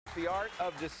The art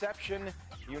of deception.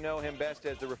 You know him best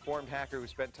as the reformed hacker who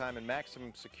spent time in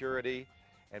maximum security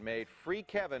and made Free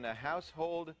Kevin a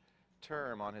household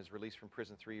term on his release from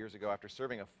prison 3 years ago. After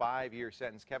serving a 5-year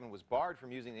sentence, Kevin was barred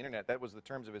from using the internet. That was the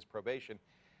terms of his probation.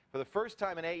 For the first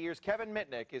time in 8 years, Kevin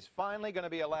Mitnick is finally going to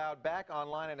be allowed back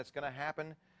online, and it's going to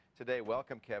happen today.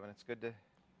 Welcome, Kevin. It's good to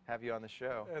have you on the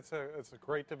show. It's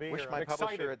great to be Wish here. my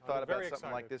publisher had thought about something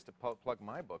excited. like this to plug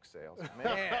my book sales.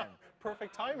 Man.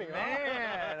 Perfect timing.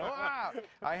 Man, wow.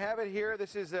 I have it here.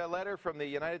 This is a letter from the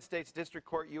United States District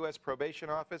Court U.S. Probation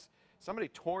Office. Somebody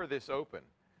tore this open.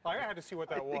 I had to see what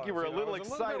that was. I think you were a little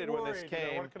excited when this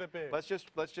came. What could it be? Let's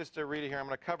just read it here. I'm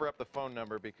going to cover up the phone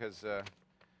number because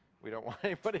we don't want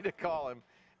anybody to call him.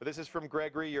 But this is from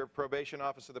Gregory, your probation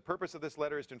officer. The purpose of this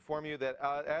letter is to inform you that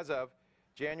as of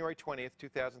January 20th,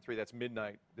 2003, that's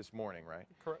midnight this morning, right?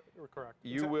 Correct.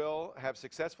 You will have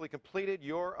successfully completed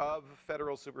your of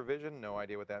federal supervision. No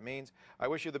idea what that means. I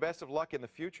wish you the best of luck in the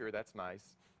future. That's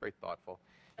nice. Very thoughtful.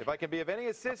 If I can be of any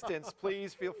assistance,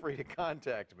 please feel free to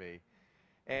contact me.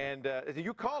 And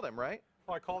you called him, right?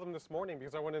 Well, I called him this morning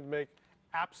because I wanted to make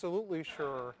absolutely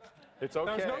sure it's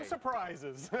okay. There's no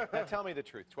surprises. Now tell me the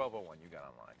truth. 12:01, you got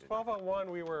online, didn't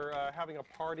 12:01, we were having a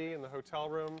party in the hotel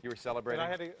room. You were celebrating?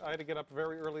 And I had to get up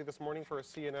very early this morning for a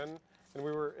CNN,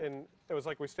 and it was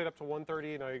like we stayed up to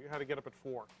 1:30, and I had to get up at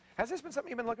 4. Has this been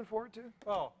something you've been looking forward to?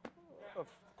 Oh, of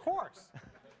course.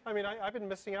 I mean, I've been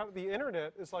missing out. The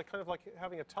internet is like kind of like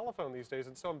having a telephone these days.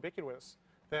 It's so ubiquitous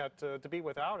that to be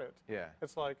without it,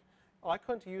 it's like, I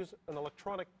couldn't use an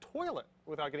electronic toilet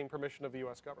without getting permission of the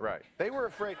U.S. government. Right. They were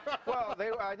afraid. Well,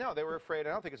 I know they were afraid.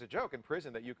 I don't think it's a joke in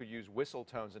prison that you could use whistle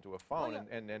tones into a phone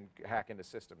and hack into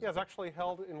systems. Yeah, it's actually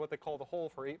held in what they call the hole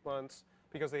for 8 months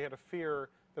because they had a fear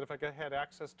that if I had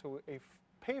access to a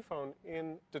payphone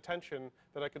in detention,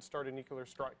 that I could start a nuclear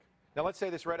strike. Now let's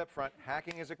say this right up front: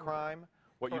 hacking is a crime.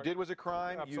 What you did was a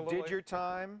crime. Absolutely. You did your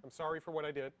time. I'm sorry for what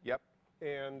I did. Yep.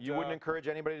 And you wouldn't encourage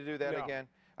anybody to do that again.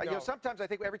 No. You know, sometimes I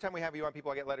think every time we have you on,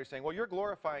 people I get letters saying, "Well, you're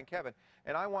glorifying Kevin,"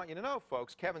 and I want you to know,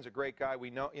 folks, Kevin's a great guy. We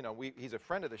know, he's a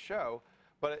friend of the show,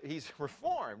 but he's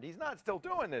reformed. He's not still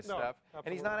doing this stuff,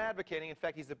 and he's not advocating. In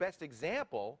fact, he's the best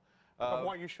example of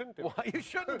why you shouldn't do it. Why you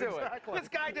shouldn't do Exactly. it. This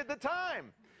guy did the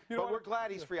time. But we're glad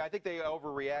he's free. I think they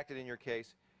overreacted in your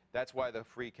case. That's why the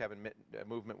Free Kevin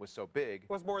movement was so big. It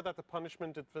was more that the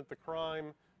punishment didn't fit the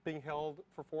crime, being held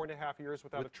for 4.5 years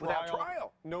without a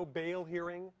trial, no bail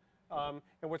hearing. And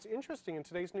what's interesting, in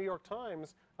today's New York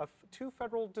Times, 2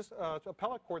 federal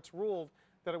appellate courts ruled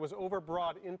that it was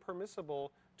overbroad,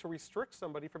 impermissible to restrict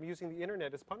somebody from using the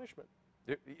internet as punishment.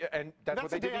 And that's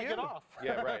what they did to you. I get off.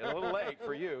 Yeah, right. A little late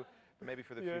for you, but maybe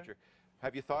for the future.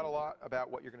 Have you thought a lot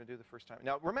about what you're going to do the first time?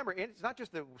 Now, remember, it's not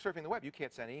just surfing the web. You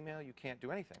can't send email. You can't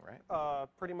do anything, right?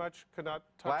 Pretty much could not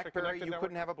touch a BlackBerry? connected You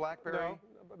couldn't have a BlackBerry?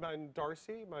 No. And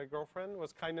Darcy, my girlfriend,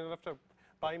 was kind enough to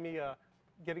buy me a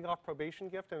getting off probation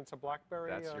gift, and it's a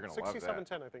BlackBerry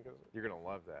 6710, I think. You're going to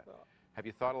love that. Have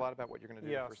you thought a lot about what you're going to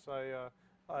do? Yes, first? a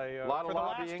lot of for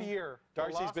lobbying. The last year.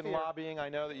 Darcy's been lobbying. I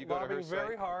know that you go to her site. Lobbying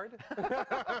very hard.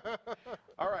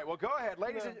 All right, well, go ahead,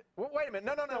 ladies. Wait a minute.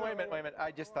 No, wait a minute.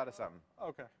 I just thought of something.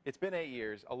 Okay. It's been 8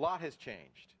 years. A lot has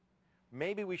changed.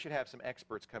 Maybe we should have some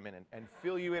experts come in and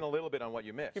fill you in a little bit on what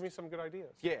you missed. Give me some good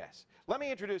ideas. Yes. Let me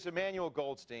introduce Emmanuel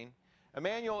Goldstein.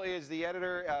 Emmanuel is the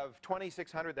editor of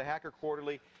 2600, the Hacker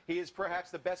Quarterly. He is perhaps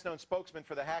the best-known spokesman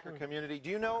for the hacker community. Do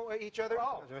you know each other?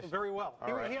 Oh, very well.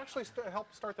 Right. He actually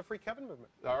helped start the Free Kevin movement.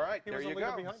 All right, He there was you the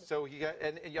leader go. behind it. So he got,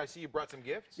 and I see you brought some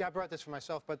gifts. Yeah, I brought this for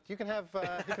myself, but you can have,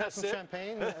 some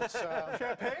champagne. It's,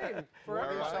 champagne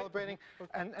forever you're celebrating.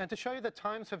 And to show you that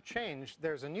times have changed,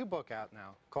 there's a new book out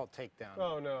now called Takedown.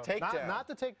 Oh no, Takedown. Not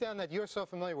the Takedown that you're so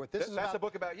familiar with. This is that's a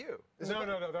book about you.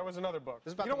 No, that was another book.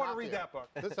 This is about you don't want to read that book.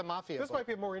 This is a mafia This book. might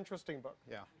be a more interesting book.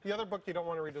 Yeah. The other book you don't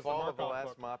want to read is the Fall of the Markov Last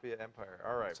book. Mafia Empire.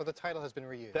 All right. So the title has been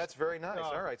reused. That's very nice.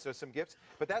 All right, so some gifts.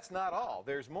 But that's not all.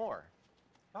 There's more.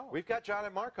 Oh. We've got John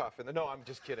and Markov in the... No, I'm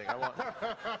just kidding. I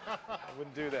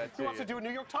wouldn't do that to you. He wants to do a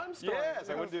New York Times story. Yes,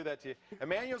 I wouldn't do that to you.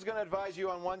 Emmanuel's going to advise you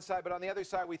on one side, but on the other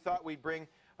side, we thought we'd bring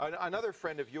another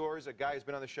friend of yours, a guy who's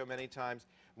been on the show many times.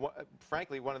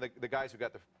 Frankly, one of the guys who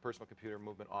got the personal computer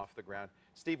movement off the ground.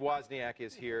 Steve Wozniak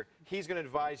is here. He's going to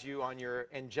advise you on your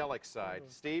angelic side.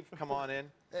 Steve, come on in.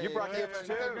 Hey, you brought gifts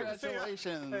too.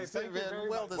 Congratulations. Hey, thank you very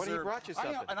well much. What, he brought you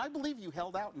something? And I believe you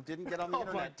held out and didn't get on the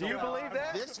internet. Do you believe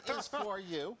that? This is for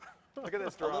you. Look at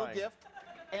this A drawing. little gift.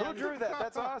 Who drew that?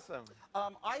 That's awesome.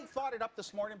 I thought it up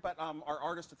this morning, but our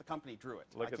artist at the company drew it.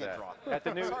 Look I at can't that. draw. At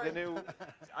the new.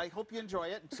 I hope you enjoy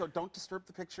it, so don't disturb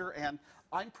the picture. And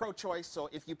I'm pro-choice, so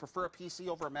if you prefer a PC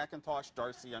over a Macintosh,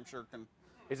 Darcy, I'm sure, can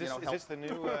Is this, help. is this the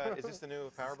new is this the new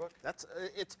PowerBook? That's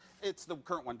it's the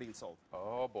current one being sold.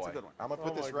 Oh boy, It's a good one. I'm gonna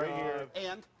put this right here.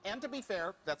 And to be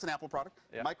fair, that's an Apple product.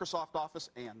 Yeah. Microsoft Office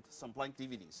and some blank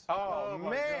DVDs. Oh,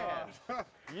 man, that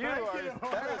is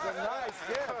a nice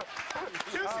gift.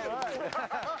 All right.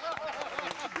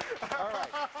 All right.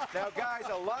 Now, guys,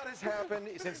 a lot has happened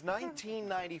since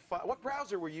 1995. What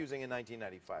browser were you using in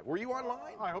 1995? Were you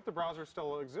online? I hope the browser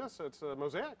still exists. It's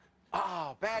Mosaic.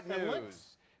 Oh, bad And news. Lynx.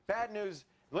 Bad news.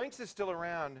 Lynx is still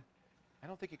around. I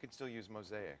don't think you can still use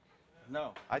Mosaic.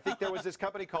 No. I think there was this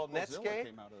company called Mozilla Netscape,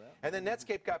 came out of that. and then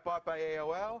Netscape got bought by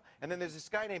AOL, and then there's this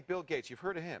guy named Bill Gates. You've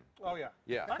heard of him? Oh, yeah.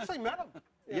 Yeah. I actually met him.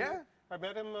 Yeah? I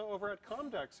met him over at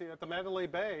Comdex at the Mandalay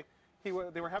Bay. They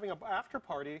were having an after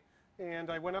party, and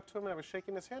I went up to him and I was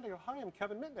shaking his hand. I go, "Hi, I'm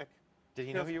Kevin Mitnick." Did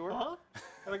he know who you were? Huh?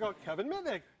 And I go, "Kevin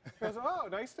Mitnick." He goes, "Oh,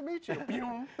 nice to meet you."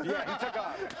 Yeah, he took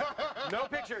off. No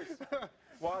pictures.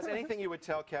 Was anything you would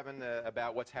tell Kevin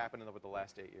about what's happened over the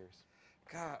last 8 years?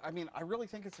 God, I mean, I really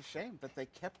think it's a shame that they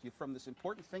kept you from this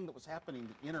important thing that was happening,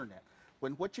 the internet,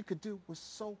 when what you could do was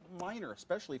so minor,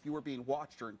 especially if you were being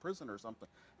watched or in prison or something,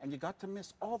 and you got to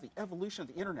miss all the evolution of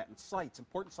the internet and sites,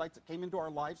 important sites that came into our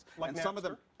lives, Like and some of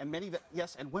them, Napster? and many that,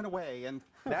 yes, and went away, and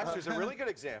Napster's a really good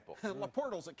example.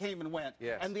 portals that came and went,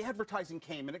 Yes. and the advertising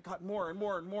came, and it got more and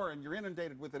more and more, and you're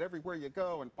inundated with it everywhere you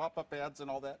go, and pop-up ads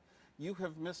and all that. You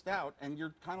have missed out, and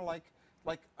you're kind of like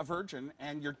a virgin,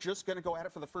 and you're just going to go at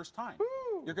it for the first time. Woo!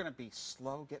 You're going to be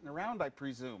slow getting around, I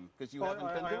presume, because you haven't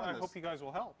been doing I this. hope you guys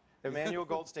will help. Emmanuel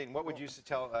Goldstein, what would you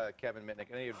tell Kevin Mitnick?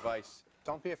 Any advice?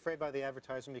 Don't be afraid by the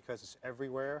advertising because it's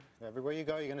everywhere. Everywhere you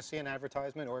go, you're going to see an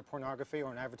advertisement or pornography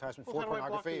or an advertisement for How do I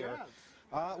block pornography. the Or,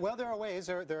 ads? well, there are ways.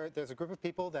 There's a group of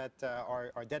people that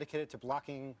are dedicated to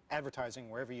blocking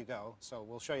advertising wherever you go. So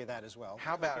we'll show you that as well.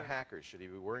 How about hackers? Should he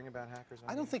be worrying about hackers?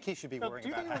 I don't think he should be Now, worrying do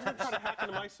you about think anyone's going to try to hack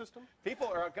into my system? People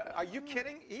are you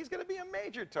kidding? He's going to be a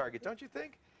major target, don't you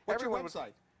think? What's Everyone your would-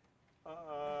 website?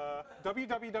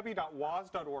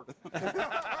 www.waz.org.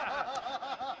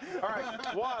 All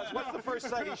right, Waz, what's the first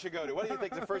site he should go to? What do you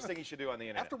think is the first thing he should do on the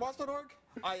internet? After Woz.org,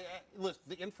 listen,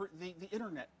 the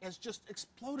internet has just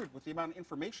exploded with the amount of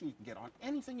information you can get on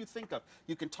anything you think of.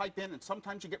 You can type in, and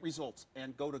sometimes you get results,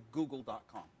 and go to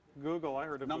google.com. Google, I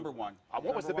heard of Number Google. one.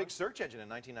 What was the Number big search engine in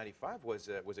 1995? Was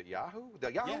it Yahoo?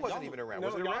 Yahoo Yeah, wasn't Yahoo. even around. No,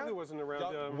 was it Yahoo around? wasn't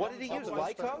around. What did he use?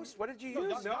 Lycos? What did you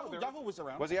use? Yahoo was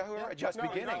around. Was Yahoo around? Just No,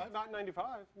 beginning. not in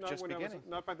 95. Not Just when beginning.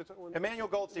 Not by the time. Emmanuel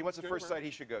Goldstein, what's the first site he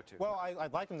should go to? Well,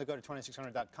 I'd like him to go to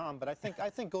 2600.com, but I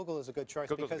think Google is a good choice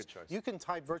Google's a because good choice. you can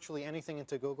type virtually anything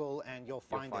into Google and you'll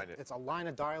find it. It's a line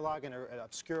of dialogue in an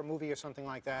obscure movie or something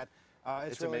like that.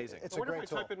 It's really, amazing. It's I a wonder great if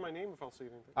I tool. type in my name if I'll see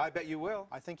anything. I bet you will.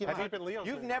 I think you Have might. Type in Leo's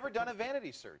You've name. never done a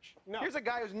vanity search. No. Here's a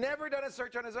guy who's never done a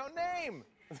search on his own name.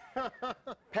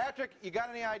 Patrick, you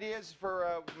got any ideas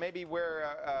for maybe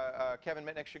where Kevin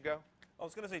Mitnick should go? I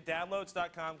was going to say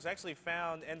downloads.com because I actually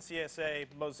found NCSA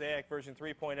Mosaic version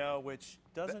 3.0, which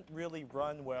doesn't really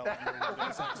run well on your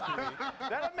Windows XP.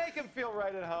 That'll make him feel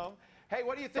right at home. Hey,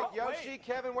 what do you think, Oh, Yoshi? wait.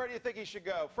 Kevin, where do you think he should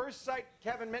go? First site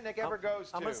Kevin Mitnick ever goes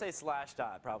to. I'm going to say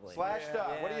 /dot probably.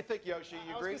 /dot. What do you think, Yoshi? You I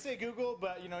was agree? going to say Google,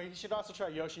 but you should also try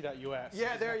Yoshi.us.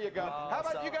 Yeah, there you go. How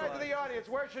about so you guys in funny. the audience?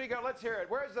 Where should he go? Let's hear it.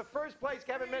 Where's the first place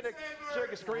Kevin Mitnick should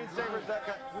go?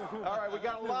 Screensavers.com. All right, we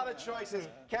got a lot of choices.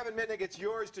 Kevin Mitnick, it's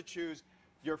yours to choose.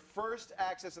 Your first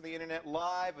access to the internet,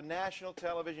 live, national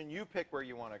television. You pick where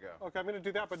you want to go. Okay, I'm going to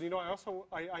do that, but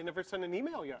I never sent an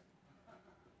email yet.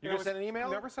 You gonna send an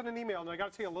email? Never sent an email, and I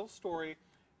got to tell you a little story.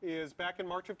 Is back in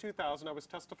March of 2000, I was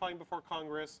testifying before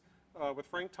Congress with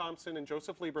Frank Thompson and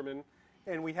Joseph Lieberman,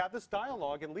 and we had this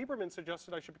dialogue, and Lieberman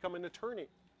suggested I should become an attorney.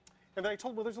 And then I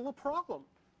told him, well, there's a little problem.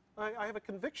 I have a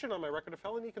conviction on my record, a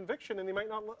felony conviction, and they might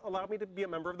not allow me to be a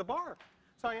member of the bar.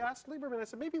 So I asked Lieberman, I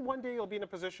said, maybe one day you'll be in a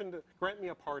position to grant me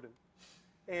a pardon.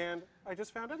 And I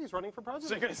just found out he's running for president.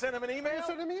 So you're going to send him an email? I'm gonna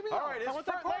send him an email. All right, I want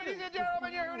that pardon. ladies and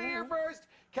gentlemen, you're here first.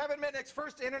 Kevin Mitnick's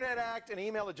first internet act, an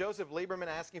email to Joseph Lieberman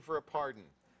asking for a pardon.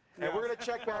 And we're going to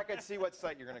check back and see what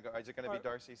site you're going to go. Is it going to be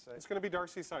Darcy's site? It's going to be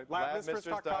Darcy's site,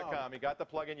 Labmistress.com. You got the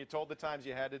plug-in. You told the Times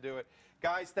you had to do it.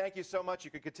 Guys, thank you so much.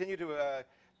 You could continue to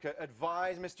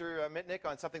advise Mr. Mitnick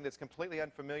on something that's completely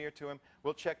unfamiliar to him.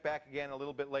 We'll check back again a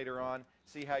little bit later on,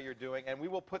 see how you're doing. And we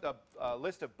will put a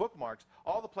list of bookmarks,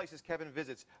 all the places Kevin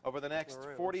visits over the next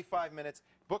 45 minutes.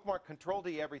 Bookmark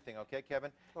Control-D everything, okay,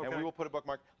 Kevin? Okay. And we will put a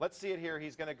bookmark. Let's see it here.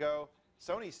 He's going to go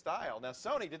Sony style. Now,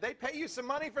 Sony, did they pay you some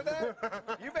money for that?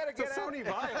 You better get It's a out. Sony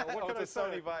Vaio. What can I It's a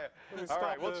Sony say? Vaio. Let me All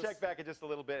right, stop we'll this. check back in just a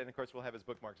little bit. And, of course, we'll have his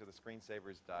bookmarks at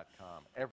thescreensavers.com.